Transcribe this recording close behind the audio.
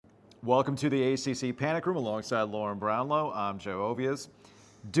Welcome to the ACC Panic Room alongside Lauren Brownlow. I'm Joe Ovies.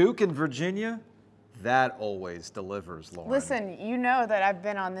 Duke and Virginia, that always delivers, Lauren. Listen, you know that I've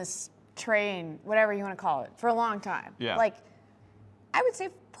been on this train, whatever you want to call it, for a long time. Yeah. Like, I would say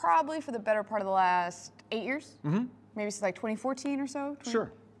probably for the better part of the last 8 years. Mm-hmm. Maybe since like 2014 or so.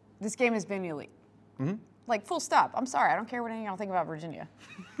 Sure. This game has been elite. Mm-hmm. Like, full stop. I'm sorry. I don't care what any of y'all think about Virginia.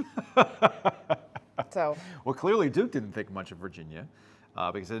 Well, clearly Duke didn't think much of Virginia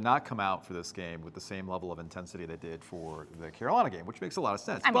because they did not come out for this game with the same level of intensity they did for the Carolina game, which makes a lot of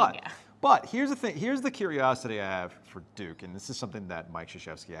sense. But here's the thing. Here's the curiosity I have for Duke, and this is something that Mike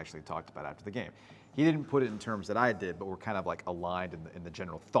Krzyzewski actually talked about after the game. He didn't put it in terms that I did, but we're kind of like aligned in the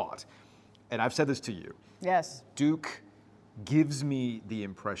general thought. And I've said this to you. Yes. Duke gives me the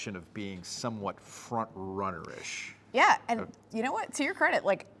impression of being somewhat front-runner-ish. Yeah, and you know what? To your credit,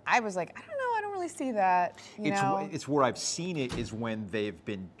 like, I was like, I don't know, I don't really see that. It's where I've seen it is when they've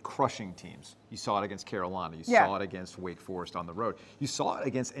been crushing teams. You saw it against Carolina. You saw it against Wake Forest on the road. You saw it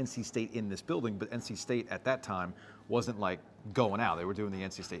against NC State in this building, but NC State at that time wasn't like going out. They were doing the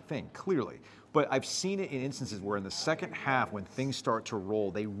NC State thing, clearly. But I've seen it in instances where in the second half, when things start to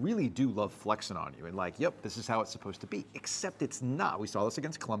roll, they really do love flexing on you and like, yep, this is how it's supposed to be, except it's not. We saw this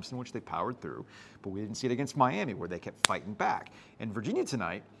against Clemson, which they powered through, but we didn't see it against Miami, where they kept fighting back. And Virginia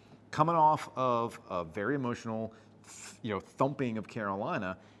tonight, coming off of a very emotional, thumping of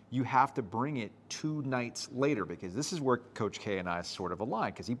Carolina, you have to bring it 2 nights later, because this is where Coach K and I sort of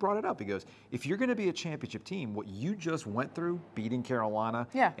align, because he brought it up. He goes, if you're going to be a championship team, what you just went through, beating Carolina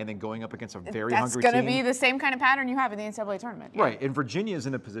and then going up against a very hungry team. That's going to be the same kind of pattern you have in the NCAA tournament. Yeah. Right, and Virginia is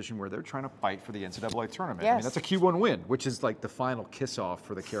in a position where they're trying to fight for the NCAA tournament. Yes. I mean, that's a Q1 win, which is like the final kiss-off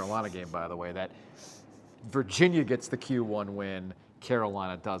for the Carolina game, by the way, that Virginia gets the Q1 win,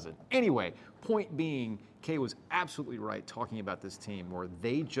 Carolina doesn't. Anyway, point being, Kay was absolutely right talking about this team where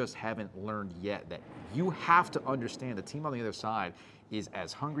they just haven't learned yet that you have to understand the team on the other side is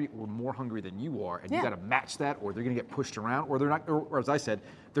as hungry or more hungry than you are, and you got to match that, or they're going to get pushed around, or they're not, or as I said,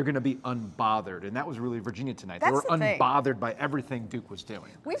 they're going to be unbothered. And that was really Virginia tonight. They were unbothered by everything Duke was doing.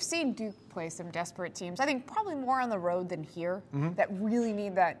 We've seen Duke play some desperate teams. I think probably more on the road than here that really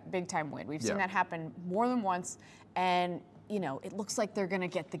need that big time win. We've seen that happen more than once, and it looks like they're going to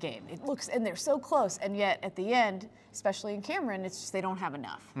get the game. And they're so close, and yet at the end, especially in Cameron, it's just they don't have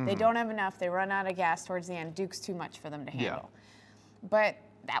enough. They don't have enough. They run out of gas towards the end. Duke's too much for them to handle. But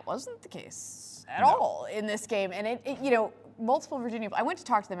that wasn't the case at all in this game. And multiple Virginia. I went to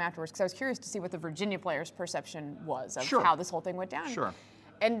talk to them afterwards because I was curious to see what the Virginia players' perception was of how this whole thing went down. Sure.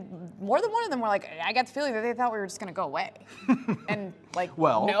 And more than one of them were like, I got the feeling that they thought we were just going to go away. And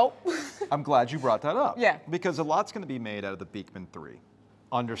well, nope. I'm glad you brought that up. Yeah. Because a lot's going to be made out of the Beekman 3,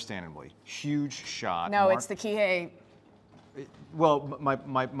 understandably. Huge shot. No, it's the Kihei. Well, my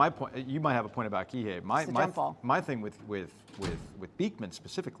point, you might have a point about Kihei. My thing with Beekman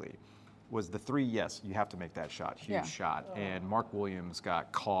specifically was the 3, yes, you have to make that shot, huge shot. And Mark Williams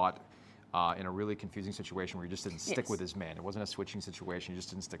got caught in a really confusing situation where he just didn't stick with his man. It wasn't a switching situation, he just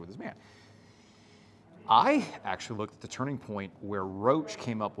didn't stick with his man. I actually looked at the turning point where Roach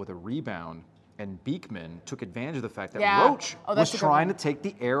came up with a rebound and Beekman took advantage of the fact that Roach was trying to take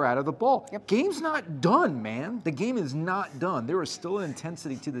the air out of the ball. Yep. Game's not done, man. The game is not done. There is still an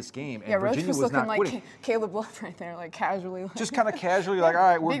intensity to this game, and Virginia Roach was not looking quitting. like Caleb Love right there, like casually. Just kind of casually, like, all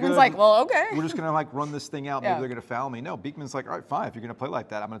right, we're Beekman's good. like, well, okay. We're just going to run this thing out. Maybe they're going to foul me. No, Beekman's like, all right, fine. If you're going to play like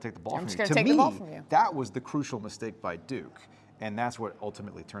that, I'm going to take the ball from you. I'm just going to take the ball from you. That was the crucial mistake by Duke. And that's what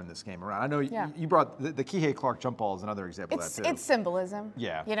ultimately turned this game around. I know you brought the Kihei Clark jump ball is another example of that too. It's symbolism.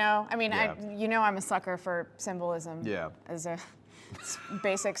 Yeah. I mean, I'm a sucker for symbolism. Yeah. As a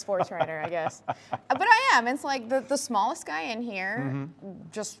basic sports writer, I guess. But I am. It's like the smallest guy in here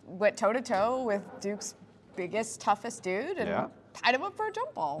just went toe to toe with Duke's biggest, toughest dude and tied him up for a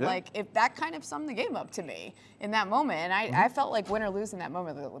jump ball. Yeah. Like, if that kind of summed the game up to me in that moment. And I felt like win or lose in that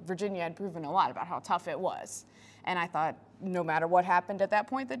moment, Virginia had proven a lot about how tough it was. And I thought, no matter what happened at that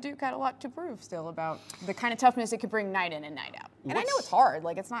point, that Duke had a lot to prove still about the kind of toughness it could bring night in and night out. And I know it's hard.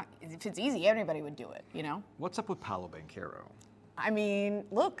 Like, it's not, if it's easy, everybody would do it, What's up with Paolo Banchero? I mean,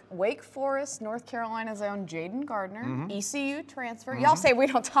 look, Wake Forest, North Carolina's own Jaden Gardner, ECU transfer. Y'all say we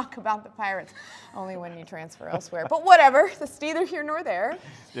don't talk about the Pirates only when you transfer elsewhere. But whatever, that's neither here nor there.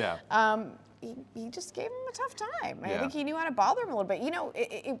 Yeah. he just gave him a tough time. Yeah. I think he knew how to bother him a little bit.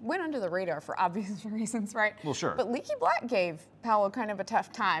 It went under the radar for obvious reasons, right? Well, sure. But Leaky Black gave Powell kind of a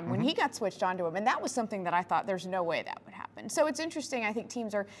tough time when he got switched onto him, and that was something that I thought there's no way that would happen. So it's interesting. I think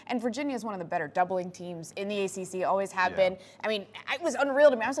teams are, and Virginia is one of the better doubling teams in the ACC, always have been. I mean, it was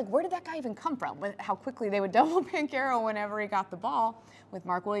unreal to me. I was like, where did that guy even come from? With how quickly they would double Pancaro whenever he got the ball. With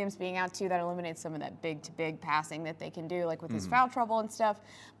Mark Williams being out too, that eliminates some of that big-to-big passing that they can do, like with his foul trouble and stuff.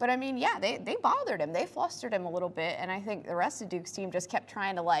 But I mean, yeah, they bothered him. They flustered him a little bit, and I think the rest of Duke's team just kept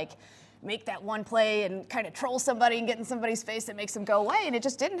trying to like make that one play and kind of troll somebody and get in somebody's face that makes them go away, and it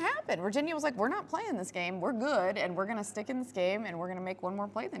just didn't happen. Virginia was like, we're not playing this game. We're good, and we're going to stick in this game, and we're going to make one more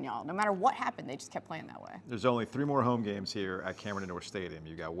play than y'all. No matter what happened, they just kept playing that way. There's only 3 more home games here at Cameron Indoor Stadium.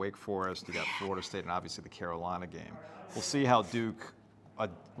 You got Wake Forest, you got Florida State, and obviously the Carolina game. We'll see how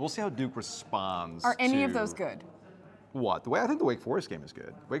Duke responds. Are any of those good? What? I think the Wake Forest game is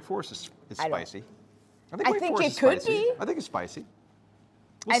good. Wake Forest is spicy. I think it could be. I think it's spicy.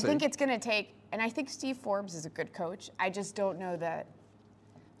 I think it's going to take, and I think Steve Forbes is a good coach. I just don't know that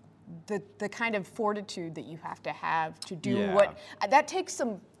the kind of fortitude that you have to do what that takes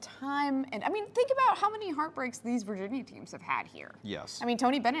some time. And I mean, think about how many heartbreaks these Virginia teams have had here. Yes. I mean,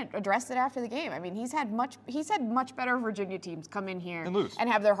 Tony Bennett addressed it after the game. I mean, he's had much better Virginia teams come in here and lose and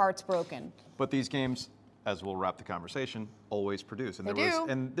have their hearts broken. But these games, as we'll wrap the conversation, always produce.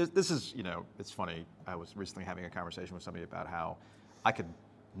 And this is, it's funny. I was recently having a conversation with somebody about how I could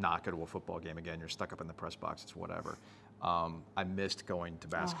not go to a football game again. You're stuck up in the press box. It's whatever. I missed going to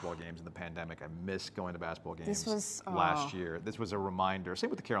basketball games in the pandemic. I missed going to basketball games last year. This was a reminder. Same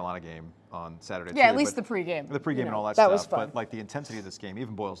with the Carolina game on Saturday. Yeah, at least the pregame. The pregame and all that stuff. That was fun. But like the intensity of this game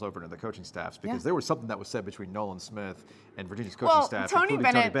even boils over into the coaching staffs because there was something that was said between Nolan Smith and Virginia's coaching staff. Tony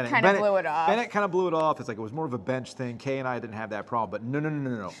Bennett kind of blew it off. Bennett kind of blew it off. It's like it was more of a bench thing. Kay and I didn't have that problem. But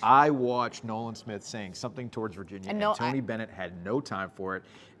no. I watched Nolan Smith saying something towards Virginia, and Tony Bennett had no time for it.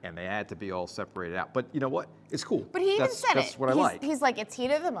 And they had to be all separated out. But you know what? It's cool. But he even said that's what I like. He's like, it's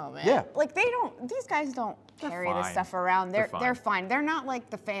heat of the moment. Yeah. Like these guys don't carry this stuff around. They're fine. They're not like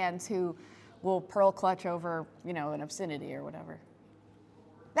the fans who will pearl clutch over, an obscenity or whatever.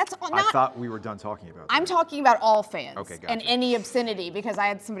 That's not. I thought we were done talking about that. I'm talking about all fans. Okay, gotcha. And any obscenity, because I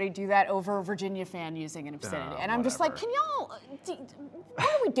had somebody do that over a Virginia fan using an obscenity. And I'm just like, can y'all, what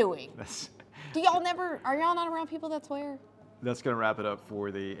are we doing? Are y'all not around people that swear? That's going to wrap it up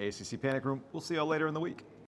for the ACC Panic Room. We'll see y'all later in the week.